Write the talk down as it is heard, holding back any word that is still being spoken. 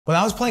When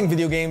I was playing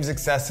video games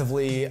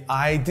excessively,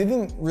 I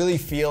didn't really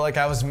feel like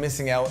I was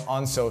missing out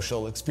on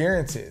social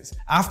experiences.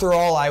 After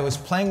all, I was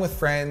playing with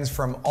friends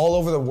from all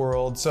over the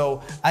world,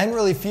 so I didn't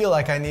really feel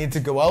like I needed to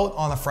go out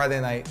on a Friday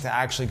night to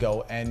actually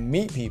go and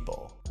meet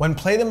people. When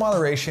played in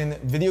moderation,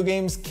 video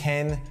games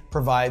can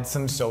provide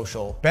some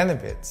social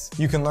benefits.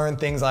 You can learn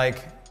things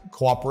like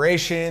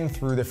cooperation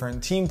through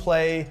different team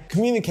play,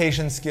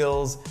 communication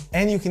skills,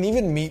 and you can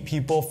even meet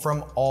people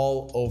from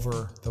all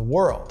over the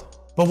world.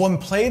 But when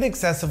played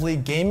excessively,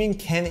 gaming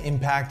can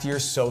impact your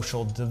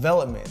social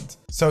development.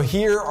 So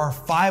here are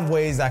 5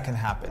 ways that can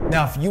happen.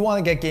 Now, if you want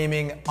to get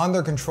gaming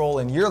under control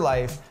in your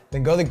life,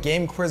 then go to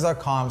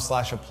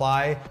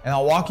gamequiz.com/apply and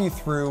I'll walk you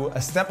through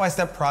a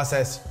step-by-step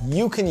process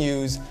you can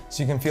use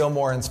so you can feel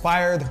more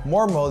inspired,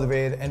 more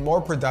motivated, and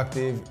more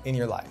productive in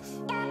your life.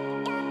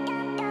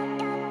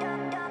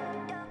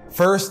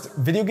 First,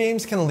 video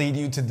games can lead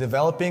you to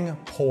developing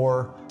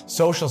poor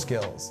social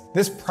skills.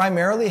 This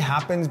primarily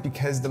happens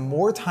because the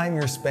more time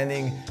you're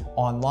spending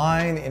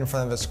online in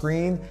front of a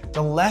screen,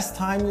 the less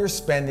time you're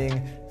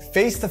spending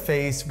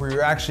face-to-face where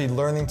you're actually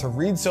learning to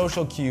read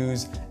social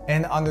cues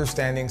and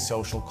understanding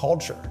social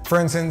culture. For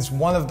instance,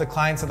 one of the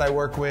clients that I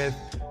work with,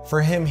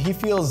 for him, he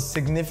feels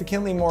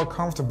significantly more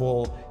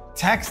comfortable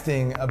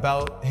texting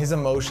about his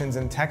emotions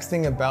and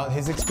texting about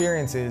his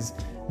experiences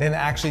than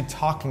actually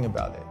talking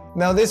about it.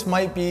 Now, this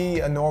might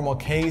be a normal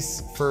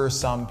case for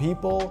some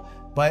people,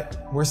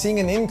 but we're seeing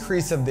an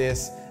increase of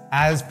this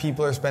as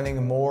people are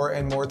spending more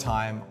and more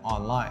time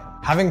online.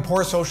 Having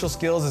poor social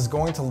skills is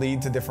going to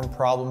lead to different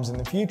problems in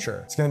the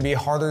future. It's going to be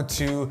harder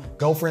to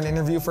go for an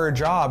interview for a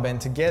job and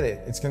to get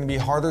it. It's going to be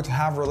harder to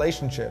have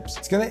relationships.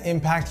 It's going to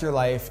impact your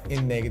life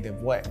in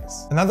negative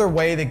ways. Another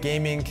way that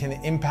gaming can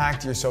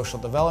impact your social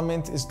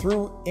development is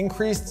through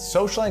increased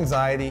social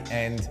anxiety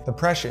and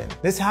depression.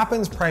 This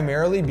happens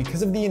primarily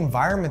because of the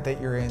environment that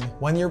you're in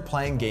when you're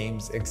playing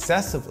games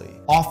excessively.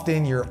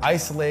 Often you're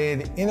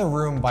isolated in a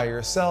room by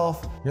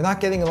yourself, you're not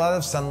getting a lot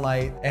of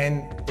sunlight,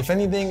 and if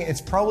anything,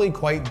 it's probably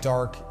quite dark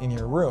in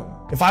your room.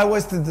 If I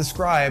was to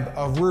describe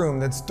a room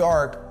that's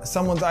dark,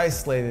 someone's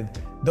isolated,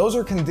 those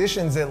are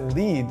conditions that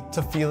lead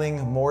to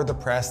feeling more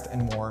depressed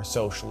and more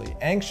socially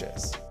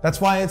anxious. That's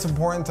why it's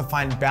important to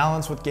find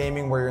balance with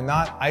gaming where you're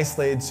not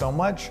isolated so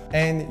much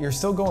and you're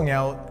still going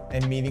out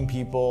and meeting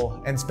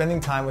people and spending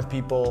time with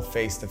people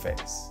face to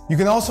face. You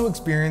can also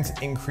experience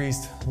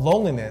increased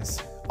loneliness.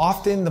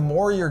 Often, the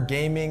more you're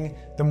gaming,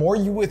 the more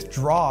you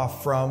withdraw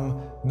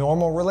from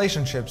normal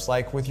relationships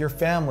like with your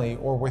family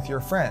or with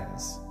your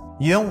friends.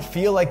 You don't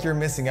feel like you're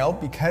missing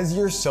out because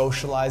you're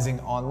socializing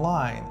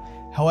online.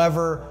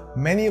 However,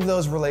 many of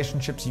those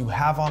relationships you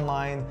have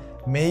online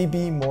may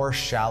be more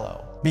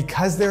shallow.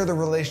 Because they're the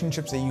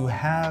relationships that you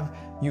have,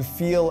 you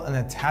feel an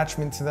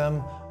attachment to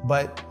them,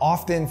 but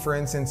often, for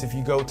instance, if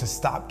you go to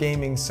stop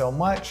gaming so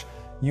much,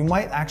 you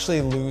might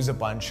actually lose a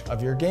bunch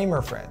of your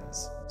gamer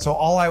friends. So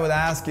all I would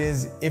ask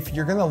is, if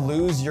you're gonna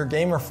lose your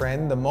gamer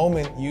friend the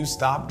moment you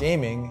stop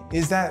gaming,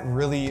 is that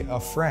really a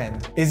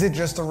friend? Is it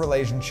just a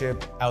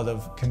relationship out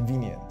of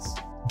convenience?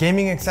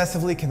 Gaming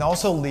excessively can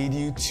also lead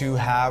you to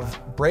have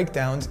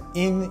breakdowns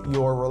in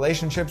your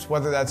relationships,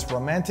 whether that's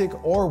romantic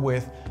or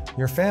with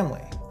your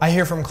family. I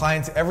hear from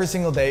clients every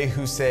single day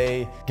who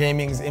say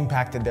gaming's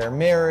impacted their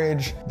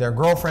marriage, their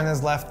girlfriend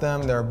has left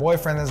them, their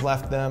boyfriend has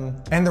left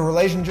them, and the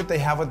relationship they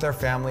have with their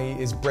family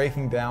is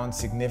breaking down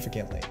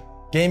significantly.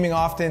 Gaming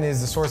often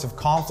is a source of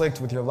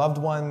conflict with your loved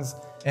ones,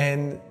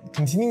 and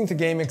continuing to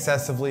game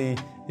excessively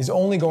is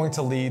only going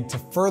to lead to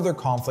further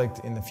conflict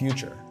in the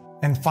future.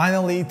 And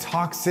finally,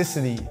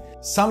 toxicity.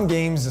 Some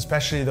games,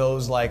 especially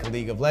those like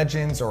League of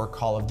Legends or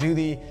Call of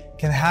Duty,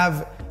 can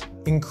have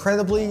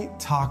incredibly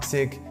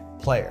toxic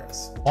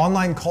players.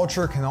 Online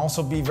culture can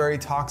also be very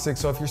toxic,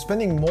 so if you're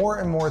spending more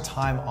and more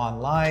time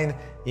online,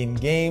 in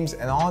games,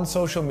 and on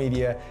social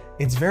media,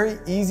 it's very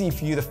easy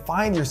for you to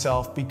find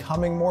yourself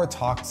becoming more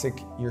toxic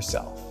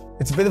yourself.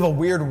 It's a bit of a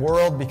weird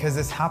world because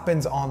this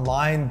happens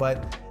online,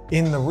 but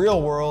in the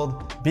real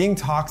world, being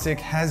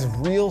toxic has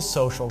real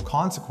social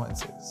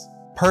consequences.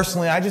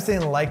 Personally, I just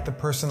didn't like the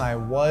person I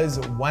was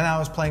when I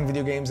was playing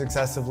video games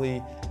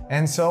excessively,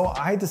 and so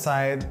I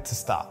decided to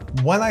stop.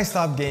 When I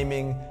stopped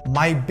gaming,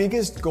 my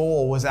biggest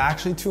goal was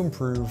actually to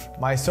improve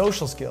my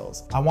social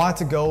skills. I wanted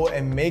to go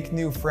and make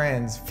new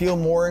friends, feel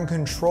more in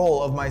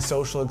control of my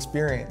social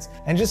experience,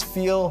 and just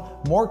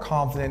feel more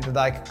confident that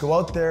I could go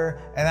out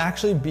there and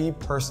actually be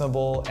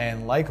personable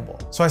and likable.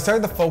 So I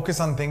started to focus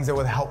on things that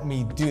would help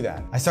me do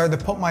that. I started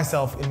to put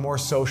myself in more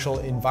social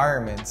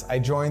environments. I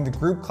joined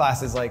group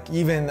classes, like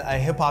even a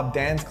hip-hop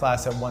dance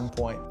class at one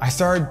point. I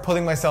started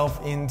putting myself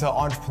into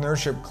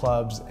entrepreneurship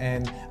clubs,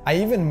 and I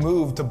even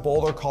moved to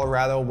Boulder,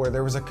 Colorado, where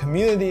there was a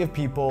community of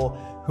people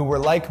who were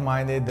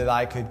like-minded that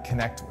I could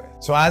connect with.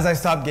 So as I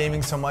stopped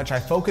gaming so much, I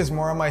focused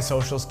more on my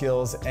social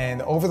skills,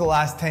 and over the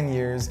last 10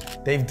 years,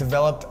 they've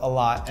developed a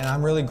lot, and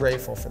I'm really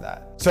grateful for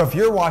that. So if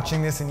you're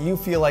watching this and you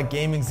feel like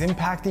gaming's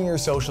impacting your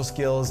social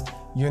skills,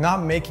 you're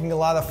not making a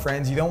lot of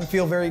friends, you don't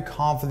feel very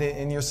confident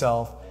in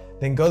yourself,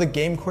 then go to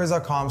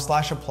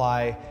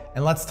gamequiz.com/apply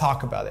and let's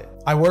talk about it.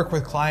 I work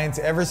with clients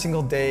every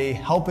single day,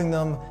 helping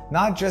them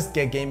not just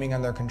get gaming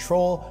under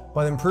control,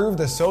 but improve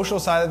the social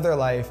side of their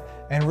life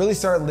and really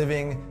start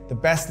living the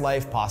best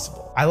life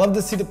possible. I love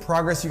to see the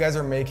progress you guys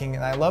are making,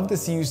 and I love to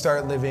see you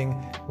start living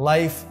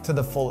life to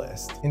the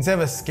fullest. Instead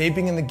of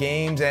escaping in the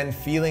games and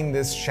feeling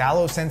this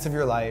shallow sense of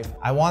your life,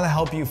 I want to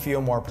help you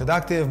feel more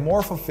productive,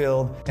 more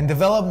fulfilled, and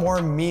develop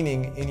more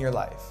meaning in your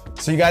life.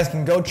 So you guys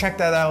can go check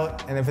that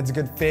out, and if it's a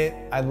good fit,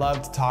 I'd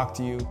love to talk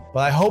to you. But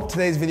I hope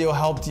today's video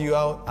helped you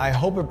out. I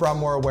hope it brought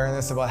more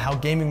awareness about how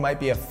gaming might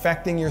be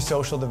affecting your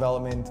social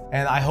development,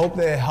 and I hope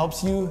that it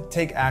helps you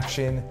take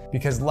action,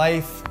 because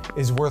life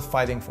is worth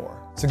fighting for.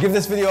 So give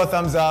this video a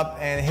thumbs up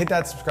and hit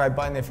that subscribe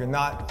button if you're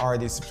not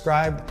already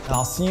subscribed, and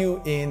I'll see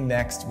you in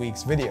next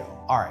week's video.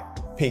 All right,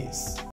 peace.